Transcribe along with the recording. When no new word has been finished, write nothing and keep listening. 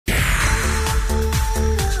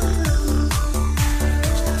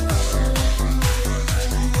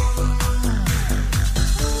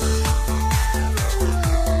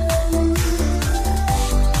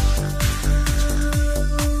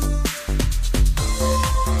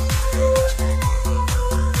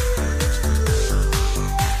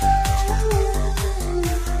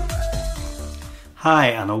Hi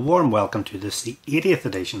and a warm welcome to this, the 80th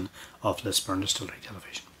edition of Lisburn Distillery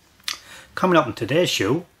Television. Coming up in today's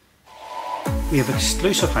show, we have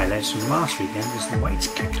exclusive highlights from last weekend as the Whites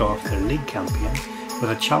kicked off their league campaign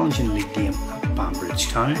with a challenging league game at Banbridge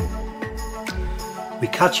Town. We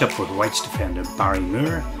catch up with Whites defender Barry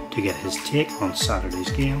Moore to get his take on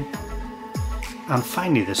Saturday's game. And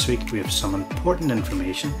finally this week we have some important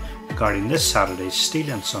information regarding this Saturday's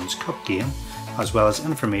Steel and Sons Cup game, as well as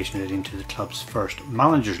information relating to the club's first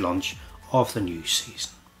manager's lunch of the new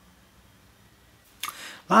season.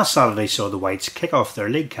 Last Saturday saw the Whites kick off their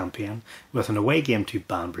league campaign with an away game to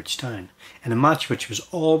Banbridge Town, in a match which was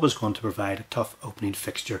always going to provide a tough opening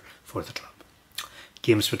fixture for the club.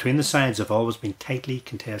 Games between the sides have always been tightly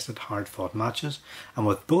contested, hard-fought matches, and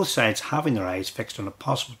with both sides having their eyes fixed on a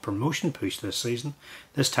possible promotion push this season,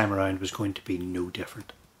 this time around was going to be no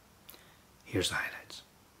different. Here's the highlights.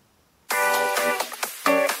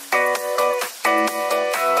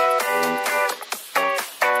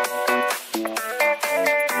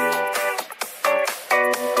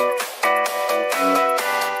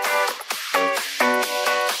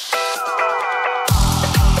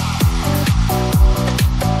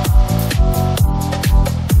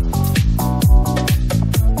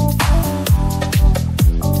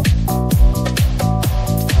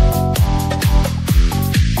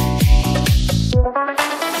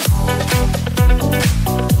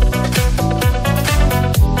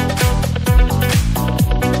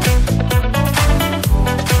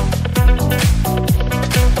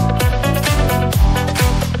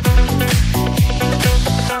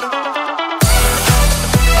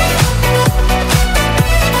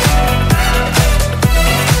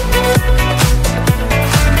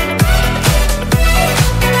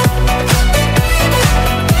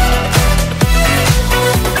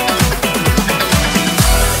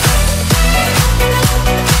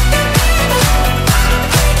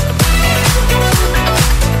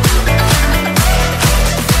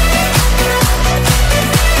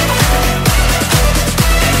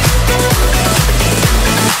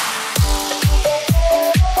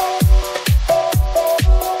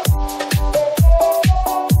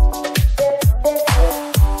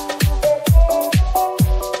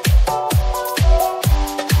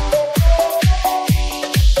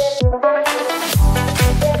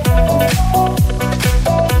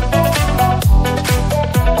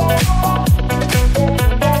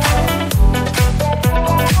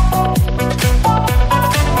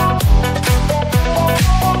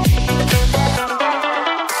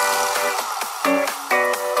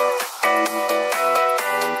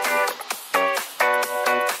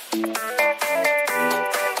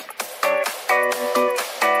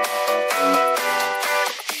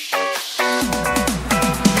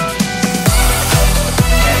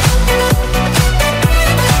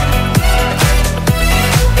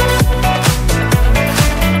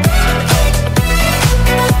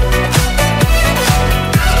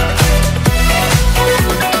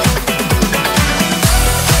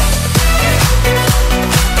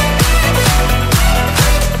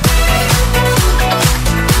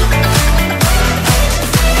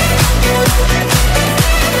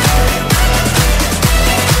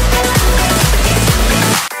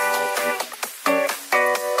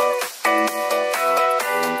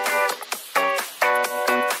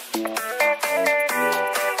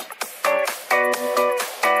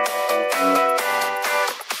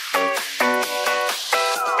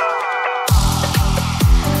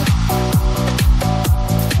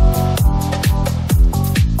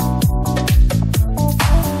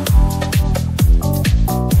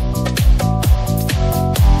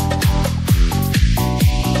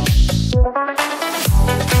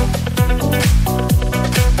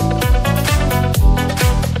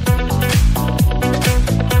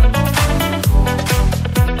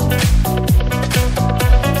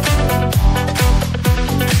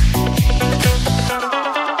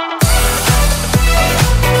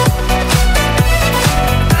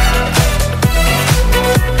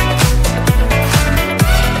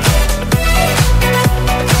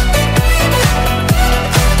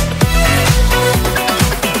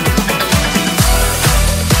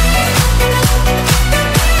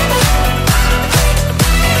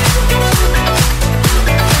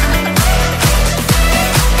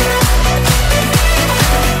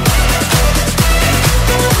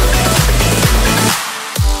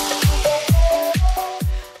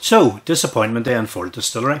 So, disappointment day in Full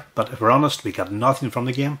Distillery, but if we're honest, we got nothing from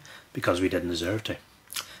the game because we didn't deserve to.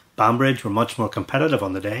 Banbridge were much more competitive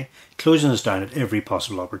on the day, closing us down at every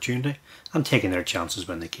possible opportunity and taking their chances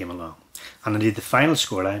when they came along. And indeed the final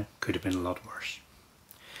scoreline could have been a lot worse.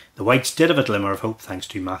 The Whites did have a glimmer of hope thanks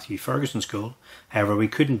to Matthew Ferguson's goal, however we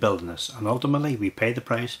couldn't build on this and ultimately we paid the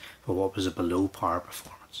price for what was a below par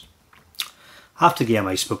performance. After the game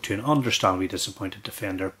I spoke to an understandably disappointed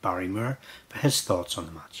defender, Barry Moore, for his thoughts on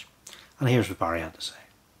the match. And here's what Barry had to say.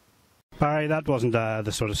 Barry, that wasn't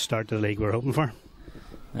the sort of start to the league we were hoping for.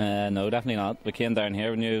 No, definitely not. We came down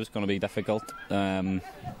here, we knew it was going to be difficult.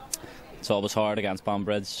 It's always hard against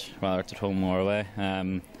Banbridge, whether it's at home or away.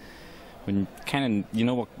 When you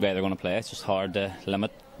know what way they're going to play, it's just hard to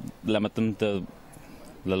limit them to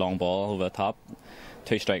the long ball over the top.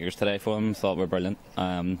 2 strikers today for them, thought were brilliant.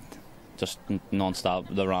 Just non-stop,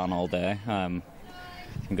 they ran all day. I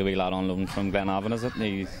think the wee lad on loan from Glenavon, is it?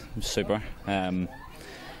 He's super.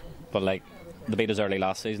 But like, they beat us early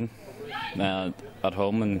last season at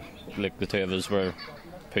home, and like the 2 of us were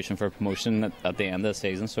pushing for promotion at the end of the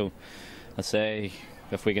season. So I'd say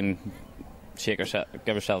if we can give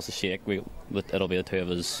ourselves a shake, it'll be the 2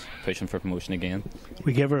 of us pushing for promotion again.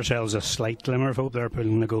 We gave ourselves a slight glimmer of hope there,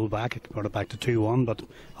 pulling the goal back. It brought it back to 2-1, but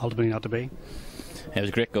ultimately not to be. It was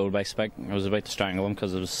a great goal by Spick. I was about to strangle him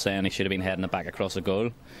because I was saying he should have been heading it back across the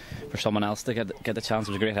goal for someone else to get the chance.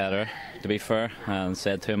 It was a great header, to be fair, and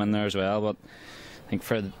said to him in there as well. But I think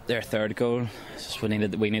for their 3rd goal,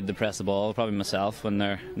 we needed to press the ball. Probably myself, when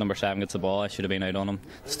their number 7 gets the ball, I should have been out on him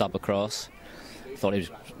to stop a cross. I thought he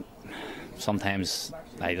was. Sometimes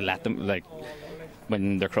I let them, like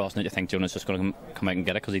when they're crossing it, you think Jonah's just going to come out and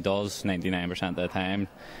get it, because he does 99% of the time,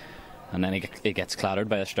 and then he gets clattered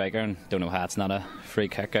by a striker, and don't know how it's not a free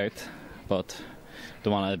kick out, but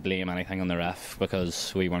don't want to blame anything on the ref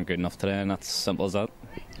because we weren't good enough today, and that's simple as that.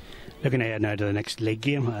 Looking ahead now to the next league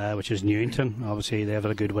game, which is Newington. Obviously they have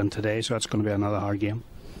a good win today, so it's going to be another hard game.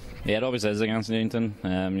 Yeah, it always is against Newington.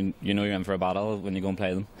 You know you're in for a battle when you go and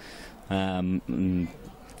play them.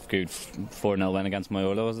 Good 4-0 win against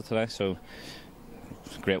Moyola was it today, so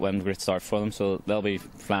great win, great start for them, so they'll be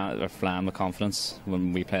flying with confidence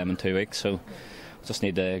when we play them in 2 weeks. So just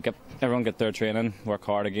need to everyone get their training, work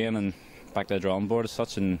hard again, and back to the drawing board as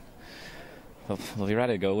such, and they'll be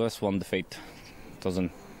ready to go. This one defeat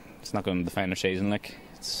it's not going to define their season, like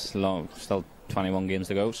it's long, still 21 games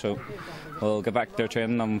to go, so we'll get back to their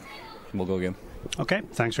training and we'll go again. Okay,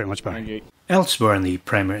 thanks very much, Barry. Thank you. Elsewhere in the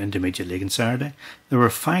Premier Intermediate League on Saturday, there were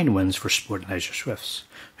fine wins for Sport and Leisure Swifts,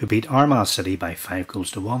 who beat Armagh City by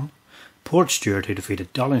 5-1, Port Stewart, who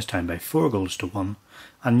defeated Dollingstown by 4-1,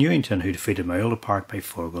 and Newington, who defeated Moyola Park by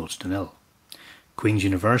 4-0. Queen's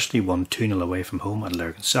University won 2-0 away from home at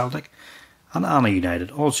Lurgan Celtic, and Anna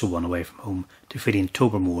United also won away from home, defeating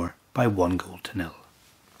Tobermoor by 1-0.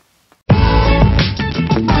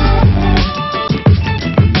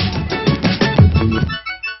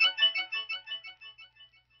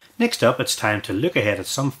 Next up, it's time to look ahead at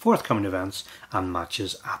some forthcoming events and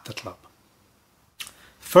matches at the club.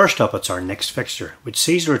 First up, it's our next fixture, which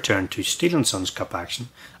sees a return to Steel & Sons Cup action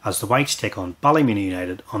as the Whites take on Ballymena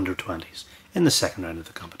United under-20s in the 2nd round of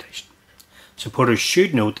the competition. Supporters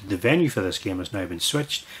should note that the venue for this game has now been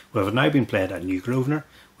switched, with it now been played at New Grosvenor,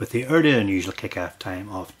 with the earlier than usual kick-off time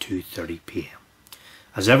of 2:30 p.m.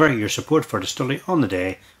 As ever, your support for Distillery on the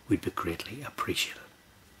day would be greatly appreciated.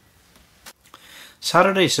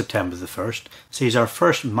 Saturday, September the 1st, sees our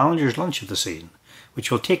first manager's lunch of the season,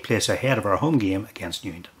 which will take place ahead of our home game against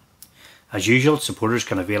Newington. As usual, supporters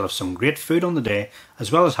can avail of some great food on the day,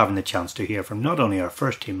 as well as having the chance to hear from not only our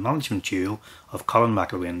first team management duo of Colin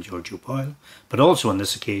McElwain and George O'Boyle, but also on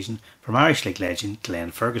this occasion from Irish League legend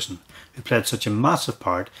Glenn Ferguson, who played such a massive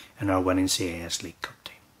part in our winning CAS League Cup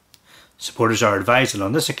team. Supporters are advised that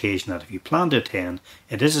on this occasion that if you plan to attend,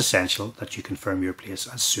 it is essential that you confirm your place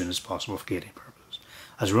as soon as possible for gating purposes,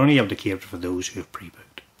 as we're only able to cater for those who have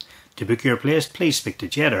pre-booked. To book your place, please speak to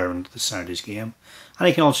Jed Irwin at the Saturday's game, and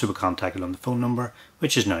he can also be contacted on the phone number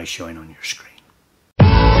which is now showing on your screen.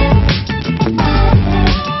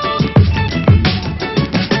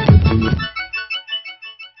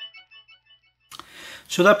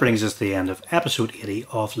 So that brings us to the end of episode 80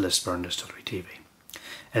 of Lisburn Distillery TV.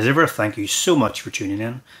 As ever, thank you so much for tuning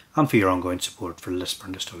in and for your ongoing support for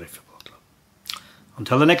Lisburn Distillery Football Club.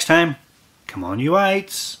 Until the next time, come on you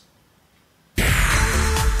Whites!